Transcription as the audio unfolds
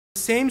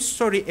same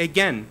story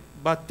again,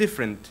 but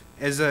different,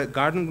 as a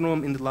garden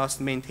gnome in the last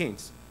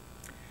maintains.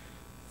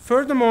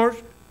 Furthermore,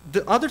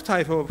 the other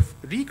type of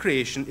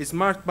recreation is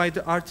marked by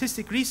the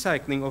artistic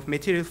recycling of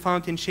material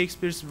found in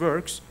Shakespeare's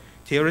works,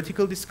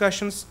 theoretical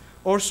discussions,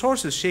 or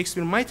sources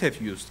Shakespeare might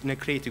have used in a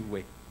creative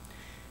way.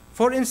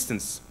 For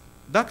instance,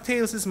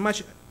 DuckTales'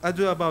 Much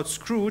Ado About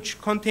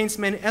Scrooge contains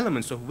many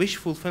elements of wish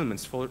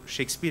fulfillments for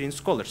Shakespearean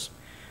scholars,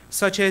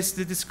 such as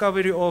the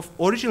discovery of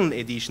original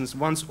editions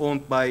once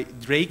owned by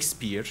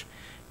Shakespeare,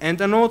 and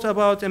a note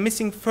about a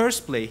missing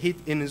first play hid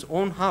in his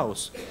own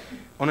house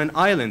on an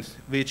island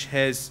which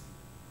has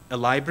a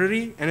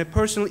library and a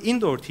personal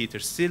indoor theater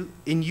still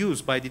in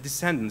use by the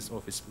descendants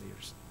of his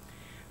players.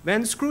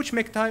 When Scrooge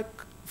McDuck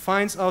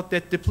finds out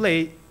that the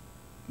play,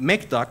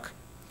 McDuck,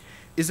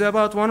 is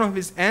about one of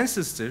his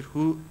ancestors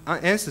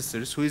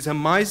who is a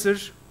miser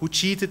who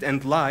cheated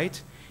and lied,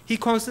 he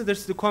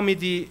considers the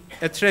comedy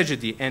a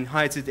tragedy and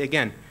hides it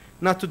again,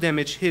 not to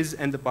damage his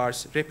and the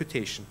bar's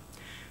reputation.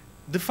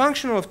 The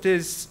function of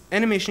this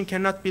animation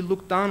cannot be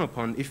looked down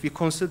upon if we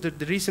consider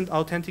the recent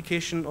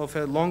authentication of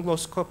a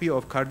long-lost copy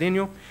of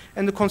Cardenio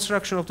and the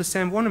construction of the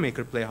Sam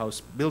Wanamaker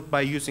Playhouse, built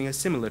by using a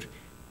similar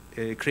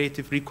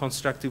creative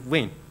reconstructive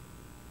vein.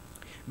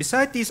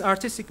 Besides these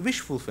artistic wish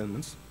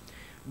fulfillments,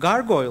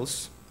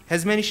 Gargoyles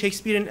has many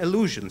Shakespearean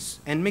allusions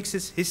and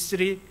mixes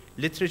history,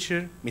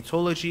 literature,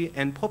 mythology,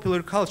 and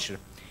popular culture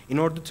in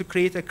order to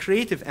create a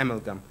creative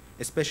amalgam,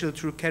 especially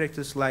through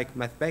characters like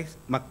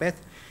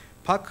Macbeth,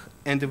 Puck,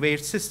 and the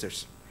Weird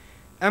Sisters.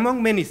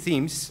 Among many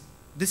themes,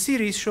 the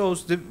series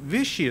shows the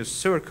vicious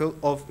circle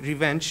of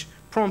revenge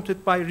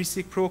prompted by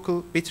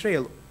reciprocal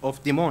betrayal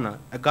of Demona,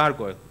 a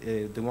gargoyle,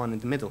 the one in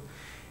the middle,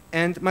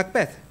 and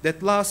Macbeth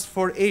that lasts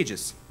for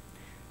ages.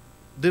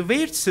 The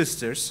Weird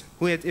Sisters,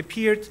 who had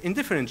appeared in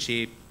different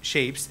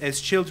shapes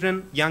as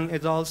children, young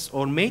adults,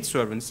 or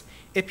maidservants,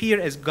 appear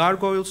as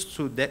gargoyles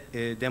to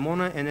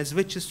Demona and as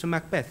witches to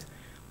Macbeth,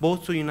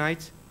 both to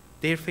unite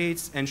their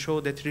fates and show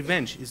that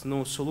revenge is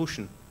no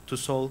solution to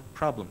solve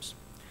problems.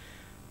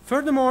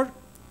 Furthermore,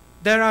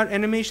 there are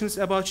animations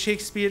about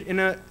Shakespeare in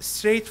a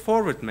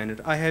straightforward manner.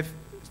 I have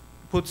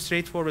put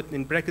straightforward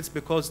in brackets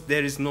because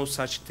there is no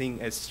such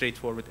thing as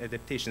straightforward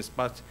adaptations,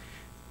 but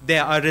they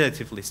are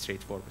relatively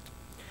straightforward.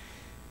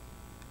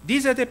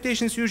 These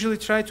adaptations usually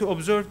try to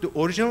observe the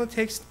original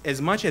text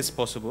as much as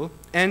possible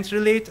and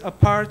relate a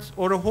part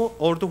or the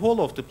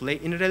whole of the play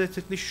in a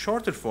relatively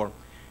shorter form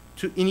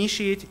to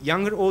initiate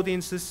younger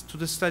audiences to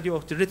the study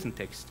of the written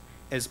text,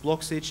 as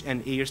Bloxage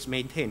and Ayers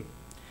maintain.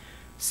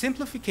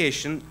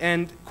 Simplification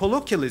and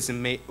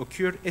colloquialism may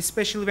occur,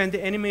 especially when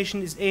the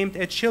animation is aimed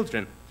at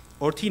children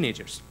or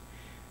teenagers.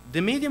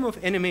 The medium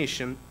of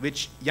animation,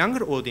 which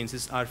younger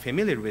audiences are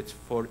familiar with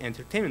for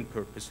entertainment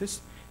purposes,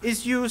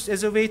 is used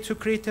as a way to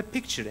create a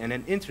picture and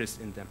an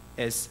interest in them,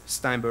 as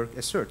Steinberg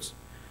asserts.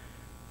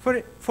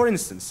 For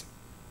instance,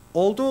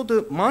 although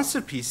the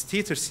Masterpiece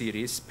Theater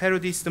series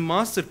parodies the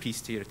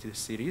Masterpiece Theater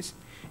series,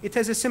 it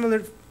has a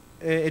similar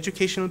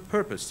educational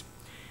purpose.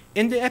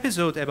 In the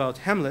episode about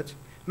Hamlet,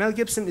 Mel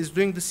Gibson is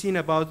doing the scene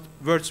about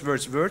words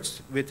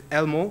with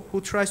Elmo,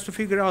 who tries to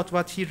figure out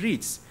what he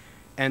reads.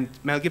 And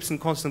Mel Gibson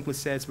constantly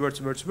says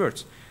words,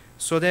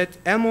 so that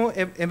Elmo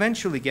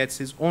eventually gets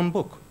his own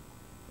book.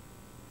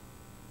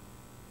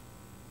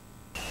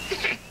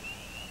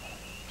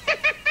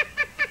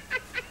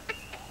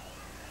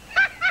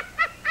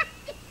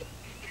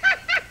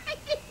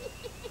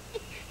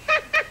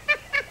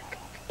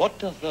 What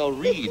doth thou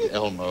read,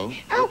 Elmo,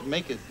 that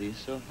maketh thee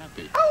so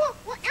happy? Oh,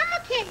 well,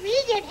 Elmo can't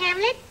read yet,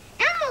 Hamlet.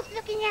 Elmo's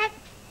looking at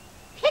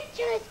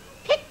pictures,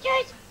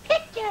 pictures,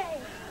 pictures.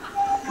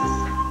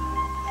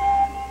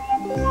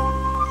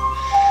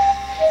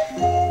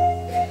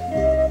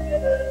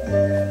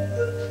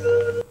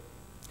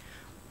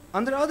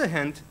 On the other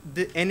hand,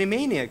 the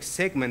Animaniacs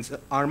segments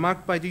are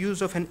marked by the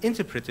use of an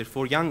interpreter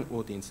for young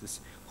audiences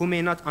who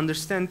may not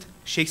understand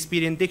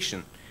Shakespearean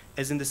diction,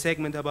 as in the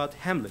segment about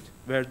Hamlet,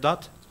 where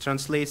Dot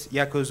translates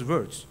Yakko's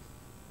words.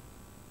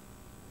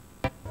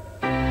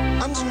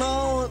 And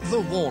now, the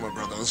Warner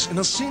Brothers in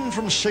a scene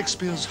from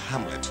Shakespeare's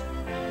Hamlet.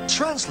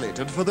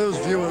 Translated for those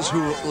viewers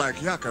who, like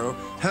Yakko,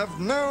 have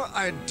no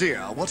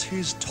idea what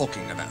he's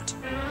talking about.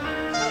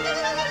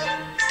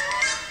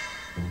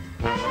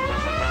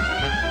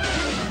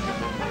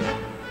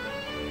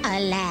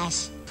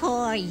 Alas,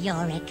 poor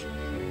Yorick.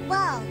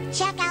 Whoa,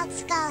 check out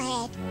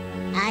Skullhead.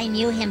 I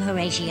knew him,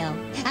 Horatio.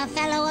 A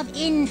fellow of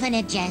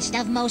infinite jest,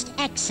 of most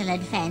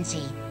excellent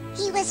fancy.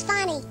 He was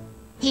funny.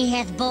 He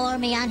hath bore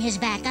me on his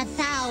back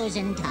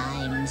 1,000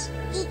 times.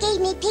 He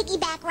gave me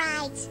piggyback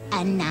rides.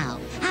 And now,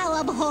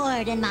 how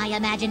abhorred in my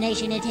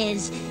imagination it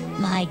is,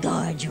 my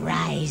gorge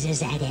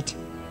rises at it.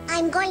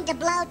 I'm going to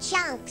blow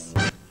chunks.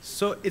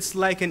 So it's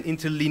like an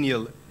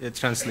interlineal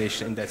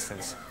translation in that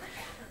sense.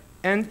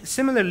 And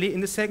similarly,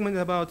 in the segment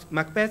about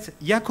Macbeth,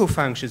 Yakko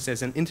functions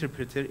as an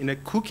interpreter in a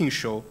cooking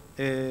show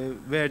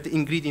where the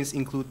ingredients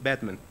include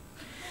Batman.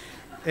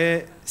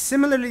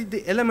 Similarly,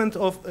 the element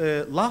of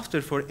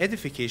laughter for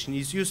edification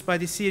is used by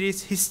the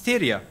series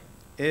Hysteria,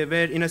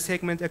 where in a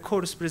segment a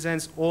chorus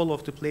presents all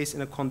of the plays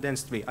in a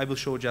condensed way. I will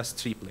show just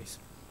 3 plays.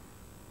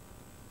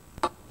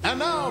 And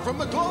now from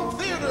the Globe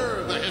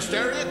Theatre, the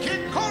Hysteria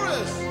Kid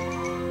Chorus.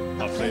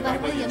 A play by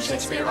William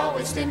Shakespeare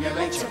always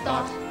stimulates your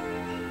thought,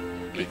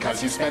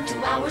 because you spent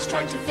 2 hours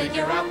trying to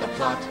figure out the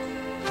plot.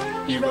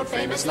 He wrote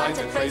famous lines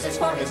and phrases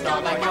for his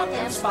dog-like out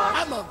there spot.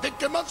 I'm a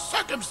victim of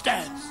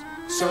circumstance.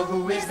 So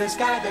who is this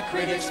guy the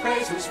critics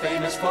praise, who's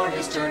famous for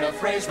his turn of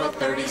phrase, wrote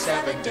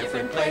 37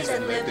 different plays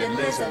and lived in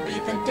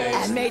Elizabethan days,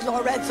 and made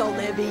Laurence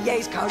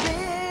Olivier's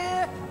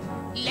career?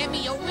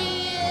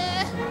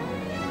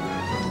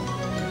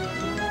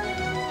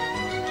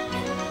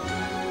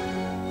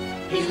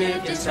 He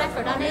lived in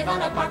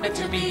Stratford-on-Avon, apartment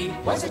to be.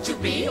 Was it to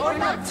be or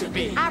not to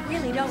be? I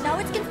really don't know.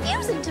 It's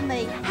confusing to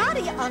me. How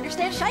do you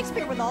understand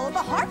Shakespeare with all of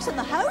the harps and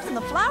the hoes and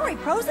the flowery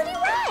prose that he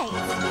writes?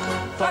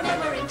 For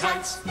memory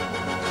tights,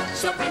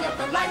 so bring up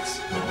the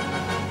lights,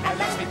 and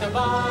let's meet the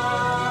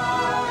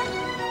bar.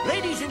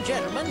 Ladies and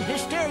gentlemen,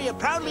 Hysteria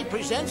proudly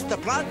presents the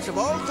plots of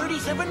all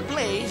 37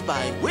 plays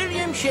by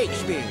William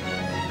Shakespeare.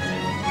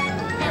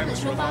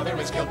 Hamlet's real father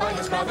is killed by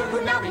his brother, who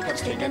now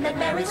becomes king and then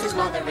marries his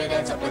mother. It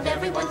ends up with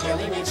everyone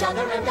killing each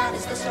other, and that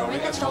is the story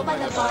that's told by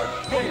the bard.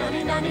 Hey,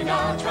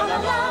 na-ni-na-ni-na,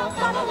 tra-la-la,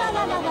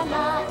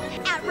 la-la-la-la-la-la.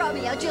 At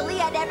Romeo,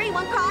 Juliet,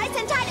 everyone cries,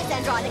 and Titus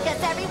Andronicus,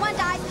 everyone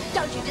dies.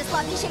 Don't you just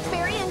love these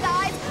Shakespearean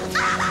guys?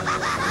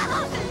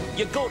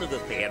 You go to the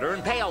theater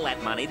and pay all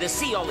that money to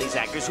see all these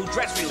actors who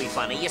dress really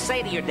funny. You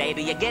say to your date,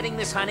 are you getting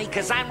this, honey?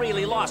 Because I'm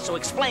really lost, so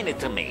explain it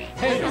to me.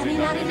 Hey,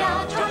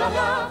 na-ni-na-ni-na,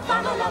 tra-la-la,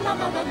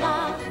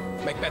 la-la-la-la-la-la.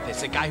 Macbeth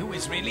is a guy who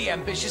is really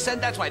ambitious,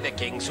 and that's why the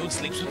king soon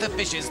sleeps with the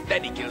fishes.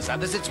 Then he kills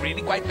others. It's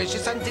really quite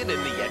vicious until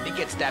in the end he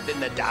gets stabbed in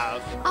the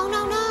dove. Oh,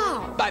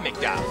 no. By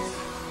Macduff.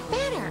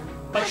 Better.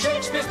 But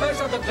Shakespeare's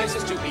plays are the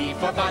places to be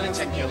for violence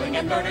and killing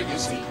and murder, you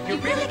see. You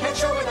really can't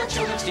show it on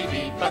children's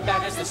TV, but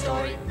that is the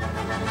story.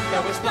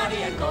 Though it's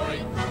bloody and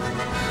gory.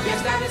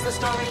 Yes, that is the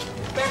story.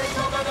 That is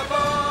told by the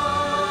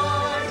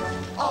bard.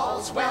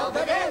 All's well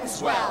that ends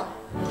well.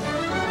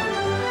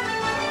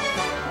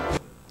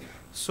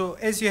 So,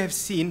 as you have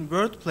seen,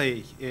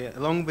 wordplay,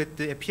 along with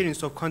the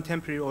appearance of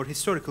contemporary or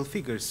historical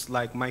figures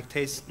like Mike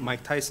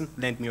Tyson,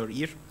 Lend Me Your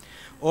Ear,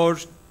 or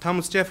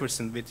Thomas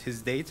Jefferson with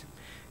his date,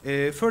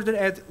 further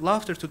add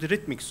laughter to the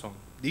rhythmic song.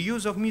 The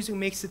use of music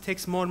makes the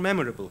text more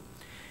memorable.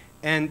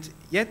 And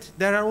yet,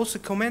 there are also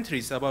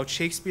commentaries about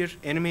Shakespeare,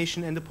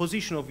 animation, and the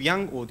position of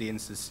young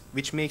audiences,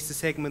 which makes the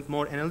segment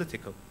more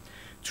analytical.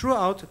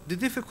 Throughout, the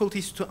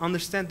difficulties to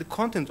understand the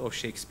content of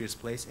Shakespeare's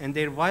plays and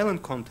their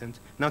violent content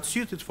not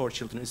suited for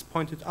children is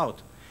pointed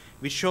out,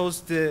 which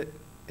shows the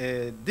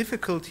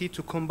difficulty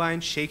to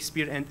combine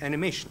Shakespeare and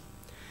animation.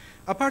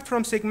 Apart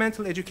from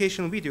segmental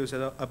educational videos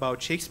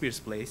about Shakespeare's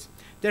plays,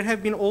 there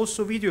have been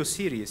also video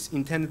series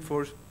intended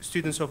for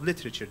students of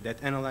literature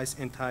that analyze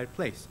entire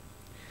plays.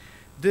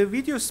 The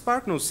video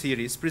SparkNotes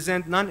series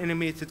present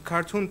non-animated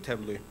cartoon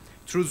tableau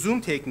through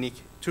zoom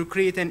technique to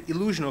create an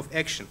illusion of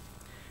action,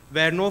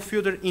 where no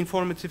further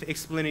informative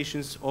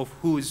explanations of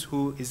who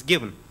is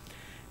given,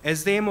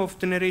 as the aim of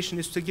the narration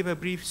is to give a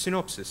brief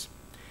synopsis.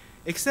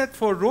 Except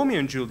for Romeo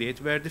and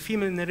Juliet, where the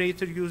female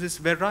narrator uses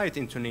varied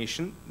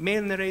intonation,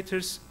 male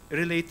narrators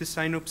relate the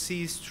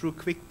synopses through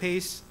quick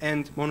pace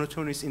and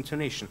monotonous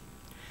intonation.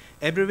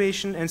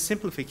 Abbreviation and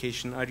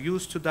simplification are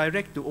used to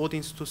direct the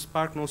audience to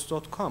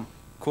sparknotes.com,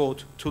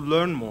 quote, to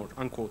learn more,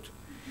 unquote,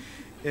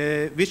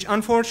 which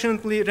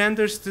unfortunately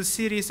renders the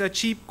series a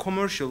cheap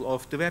commercial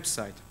of the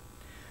website.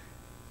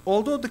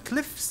 Although the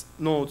Cliff's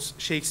Notes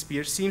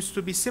Shakespeare seems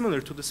to be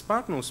similar to the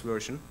SparkNotes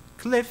version,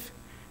 Cliff,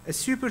 a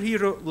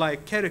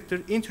superhero-like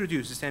character,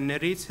 introduces and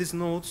narrates his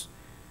notes,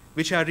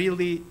 which are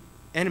really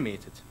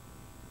animated.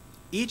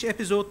 Each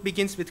episode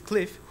begins with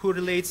Cliff, who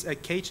relates a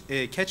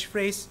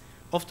catchphrase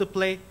of the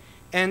play,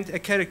 and a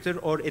character,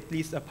 or at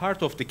least a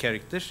part of the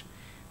character,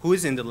 who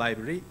is in the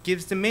library,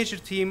 gives the major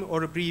theme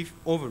or a brief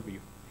overview.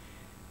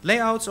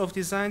 Layouts of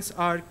designs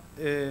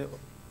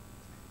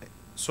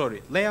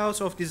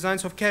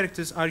of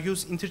characters are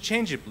used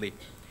interchangeably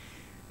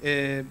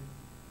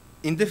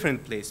in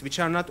different plays, which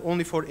are not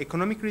only for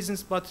economic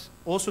reasons, but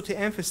also to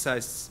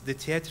emphasize the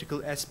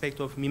theatrical aspect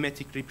of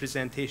mimetic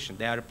representation.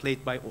 They are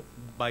played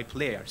by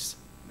players,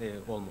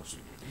 almost.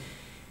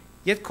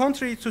 Yet,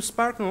 contrary to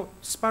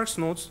Sparks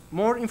Notes,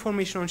 more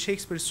information on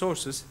Shakespeare's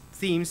sources,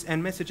 themes,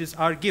 and messages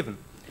are given,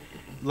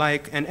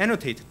 like an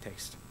annotated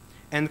text.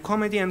 And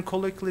comedy and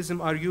colloquialism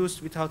are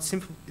used without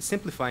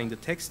simplifying the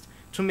text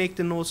to make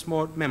the notes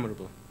more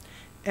memorable.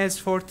 As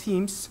for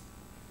themes,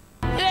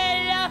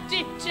 they loved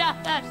each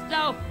other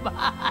so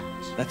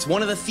much. That's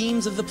one of the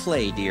themes of the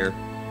play, dear.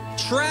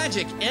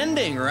 Tragic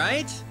ending,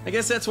 right? I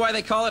guess that's why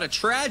they call it a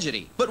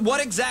tragedy. But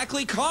what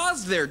exactly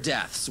caused their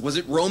deaths? Was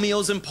it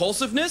Romeo's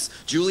impulsiveness,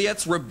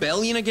 Juliet's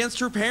rebellion against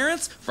her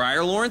parents,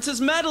 Friar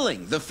Lawrence's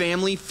meddling, the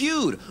family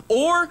feud,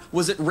 or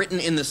was it written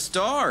in the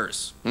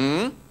stars?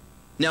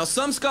 Now,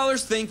 some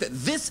scholars think that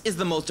this is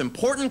the most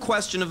important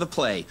question of the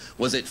play.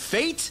 Was it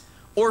fate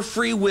or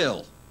free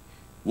will?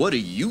 What do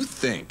you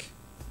think?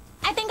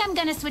 I think I'm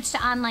gonna switch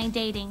to online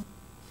dating.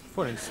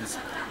 For instance,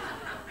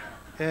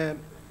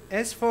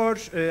 As for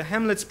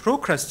Hamlet's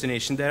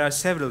procrastination, there are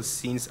several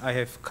scenes I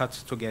have cut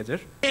together.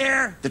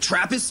 There! The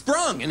trap is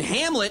sprung, and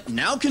Hamlet,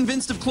 now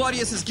convinced of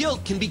Claudius's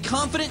guilt, can be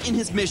confident in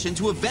his mission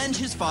to avenge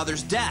his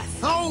father's death.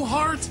 Oh,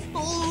 heart,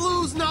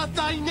 lose not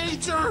thy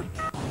nature!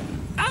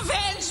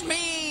 Avenge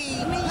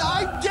me!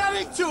 I'm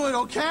getting to it,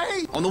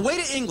 okay? On the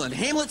way to England,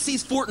 Hamlet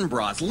sees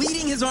Fortinbras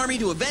leading his army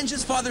to avenge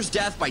his father's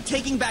death by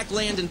taking back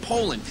land in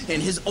Poland,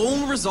 and his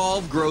own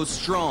resolve grows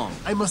strong.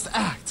 I must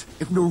act.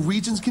 If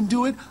Norwegians can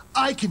do it,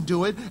 I can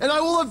do it, and I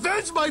will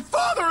avenge my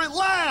father at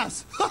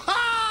last!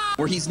 Ha-ha!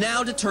 Where he's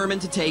now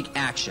determined to take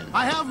action.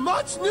 I have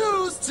much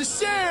news to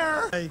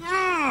share!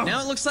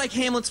 Now it looks like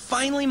Hamlet's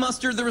finally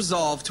mustered the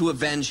resolve to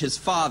avenge his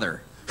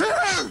father.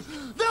 Here!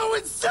 Thou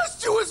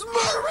incestuous,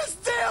 murderous,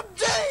 damn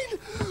Dane!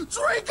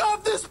 Drink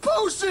off this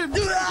potion!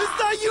 Is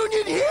thy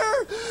union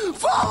here?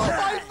 Follow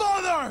my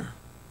mother!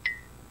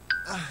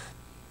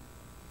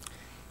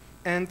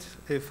 And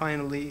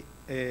finally,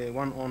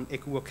 one on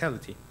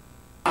equivocality.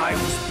 I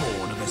was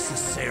born of a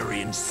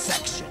Caesarean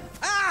section.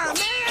 Ah,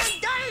 man,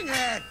 dang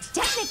it!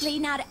 Technically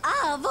not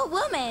of a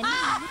woman.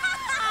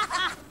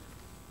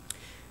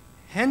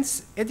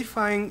 Hence,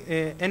 edifying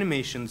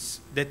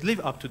animations that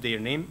live up to their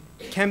name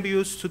can be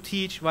used to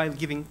teach while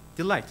giving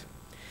delight.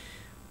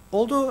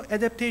 Although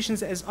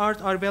adaptations as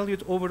art are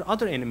valued over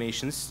other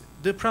animations,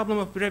 the problem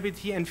of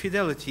brevity and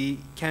fidelity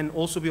can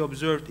also be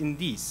observed in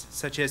these,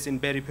 such as in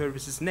Barry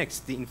Purvis's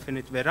Next, The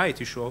Infinite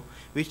Variety Show,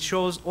 which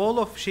shows all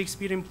of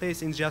Shakespearean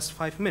plays in just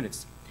 5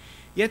 minutes.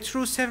 Yet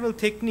through several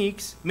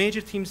techniques, major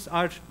themes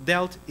are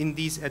dealt in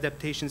these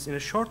adaptations in a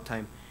short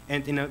time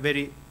and in a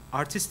very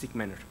artistic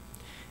manner.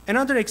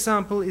 Another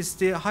example is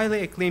the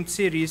highly acclaimed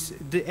series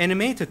The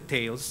Animated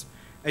Tales,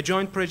 a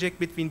joint project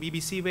between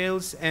BBC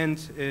Wales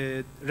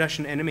and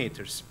Russian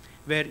animators,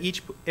 where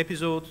each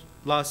episode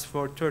lasts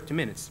for 30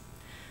 minutes.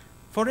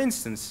 For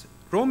instance,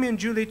 Romeo and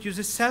Juliet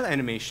uses cell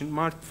animation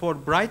marked for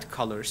bright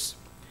colors,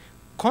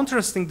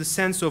 contrasting the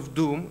sense of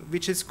doom,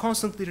 which is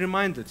constantly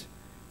reminded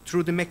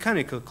through the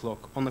mechanical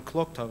clock on a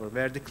clock tower,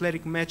 where the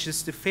cleric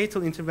matches the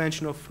fatal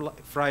intervention of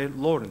Friar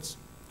Lawrence.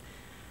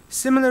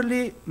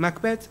 Similarly,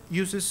 Macbeth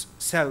uses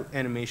cell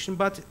animation,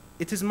 but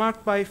it is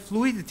marked by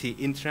fluidity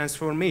in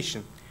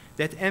transformation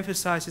that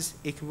emphasizes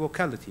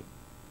equivocality.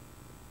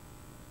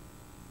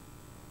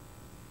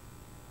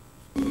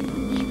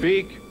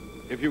 Speak,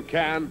 if you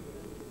can.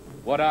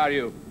 What are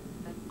you?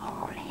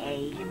 All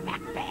hail,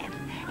 Macbeth.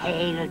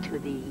 Hail to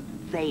thee,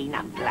 Thane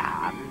of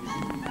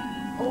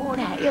Glamis. All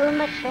hail,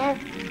 Macbeth.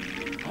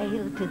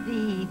 Hail to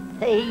thee,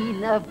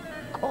 Thane of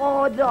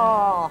Cawdor.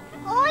 All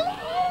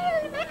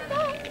hail,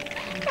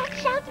 Macbeth. Thou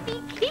shalt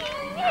be king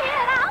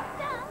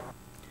hereafter.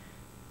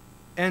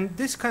 And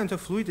this kind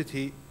of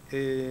fluidity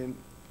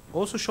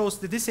also shows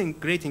the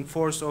disintegrating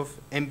force of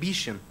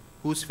ambition,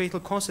 whose fatal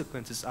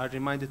consequences are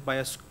reminded by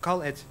a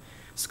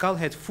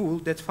skull-head fool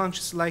that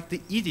functions like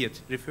the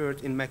idiot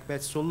referred in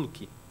Macbeth's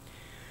soliloquy.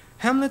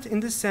 Hamlet, in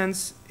this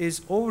sense,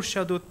 is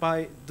overshadowed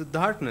by the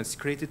darkness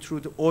created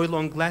through the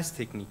oil-on-glass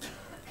technique.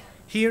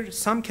 Here,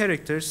 some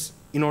characters,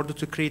 in order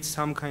to create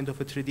some kind of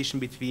a tradition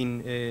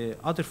between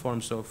other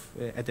forms of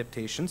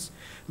adaptations,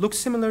 look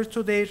similar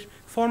to their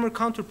former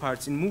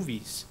counterparts in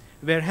movies,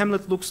 where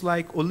Hamlet looks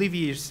like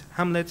Olivier's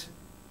Hamlet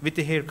with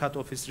the haircut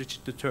of his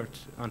Richard III,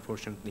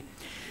 unfortunately.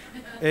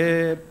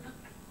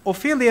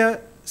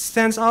 Ophelia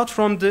stands out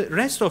from the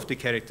rest of the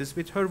characters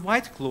with her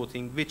white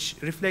clothing, which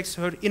reflects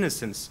her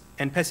innocence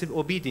and passive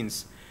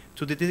obedience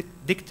to the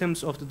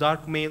dictums of the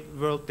dark male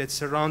world that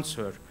surrounds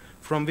her,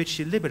 from which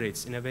she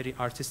liberates in a very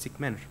artistic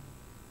manner.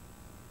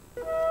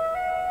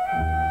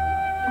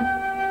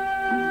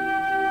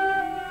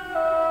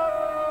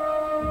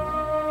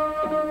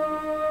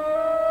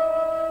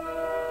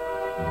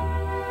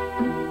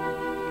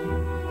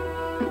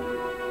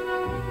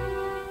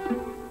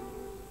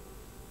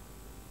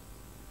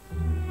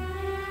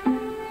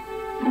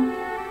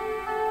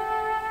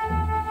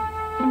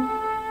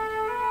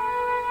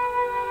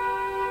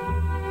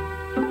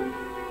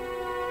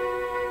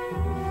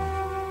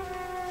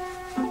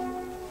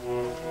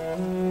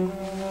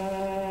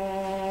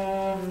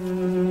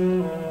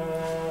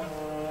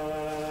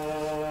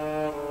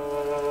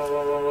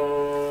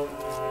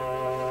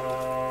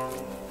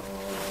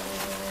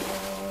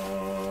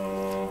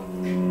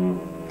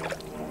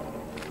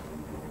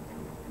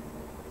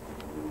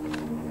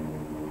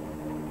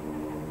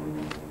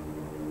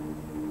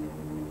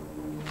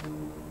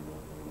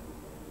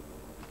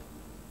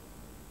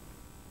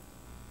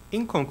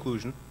 In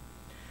conclusion,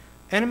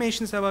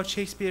 animations about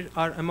Shakespeare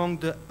are among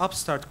the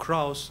upstart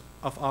crows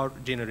of our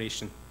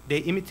generation. They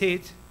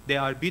imitate, they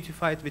are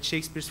beautified with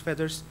Shakespeare's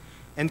feathers,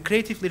 and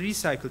creatively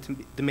recycle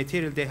the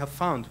material they have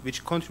found,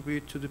 which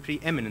contribute to the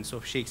preeminence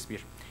of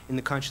Shakespeare in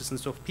the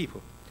consciousness of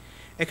people.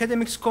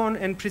 Academic scorn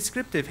and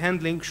prescriptive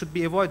handling should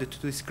be avoided to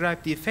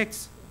describe the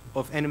effects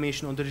of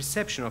animation on the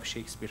reception of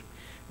Shakespeare,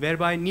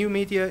 whereby new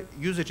media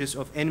usages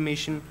of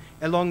animation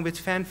along with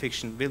fan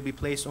fiction will be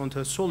placed onto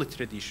a solid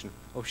tradition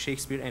of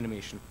Shakespeare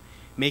animation,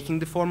 making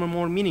the former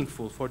more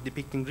meaningful for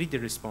depicting reader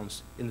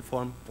response in the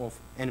form of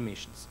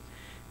animations.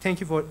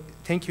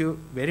 Thank you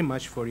very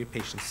much for your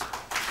patience.